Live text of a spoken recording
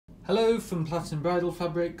Hello from Platinum Bridal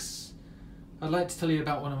Fabrics. I'd like to tell you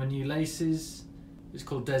about one of our new laces. It's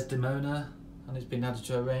called Desdemona and it's been added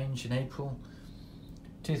to our range in April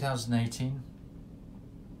 2018.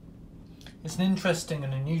 It's an interesting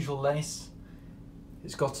and unusual lace.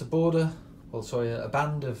 It's got a border, a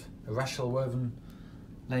band of a Rachel woven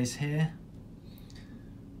lace here,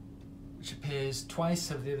 which appears twice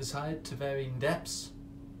over the other side to varying depths.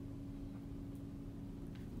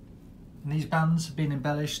 And these bands have been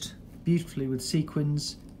embellished beautifully with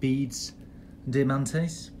sequins, beads and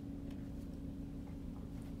diamantes.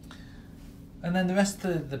 And then the rest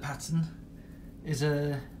of the pattern is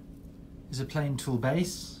a plain tulle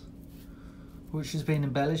base, which has been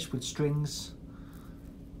embellished with strings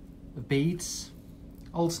of beads,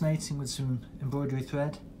 alternating with some embroidery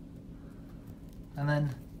thread. And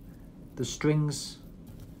then the strings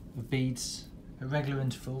of beads at regular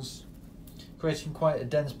intervals, creating quite a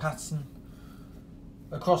dense pattern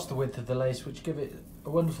across the width of the lace, which give it a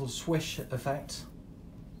wonderful swish effect.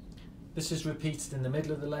 This is repeated in the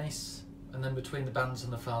middle of the lace and then between the bands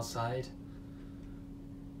on the far side.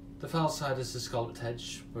 The far side is a scalloped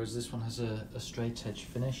edge, whereas this one has a straight edge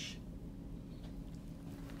finish.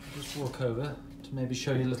 I'll just walk over to maybe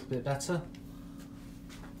show you a little bit better.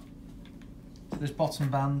 So this bottom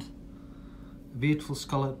band, a beautiful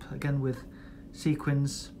scallop, again with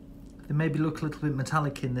sequins. They maybe look a little bit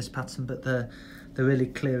metallic in this pattern, but they're really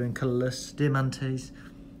clear and colourless. Diamantes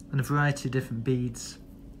and a variety of different beads.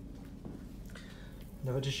 And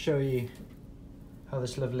if I just show you how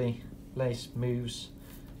this lovely lace moves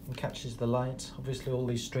and catches the light. Obviously all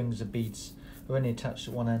these strings of beads are only attached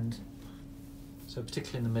at one end, so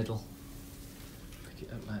particularly in the middle, pick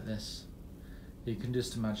it up like this. You can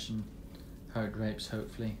just imagine how it drapes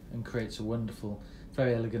hopefully and creates a wonderful,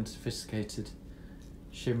 very elegant, sophisticated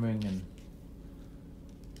shimmering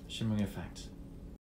effect.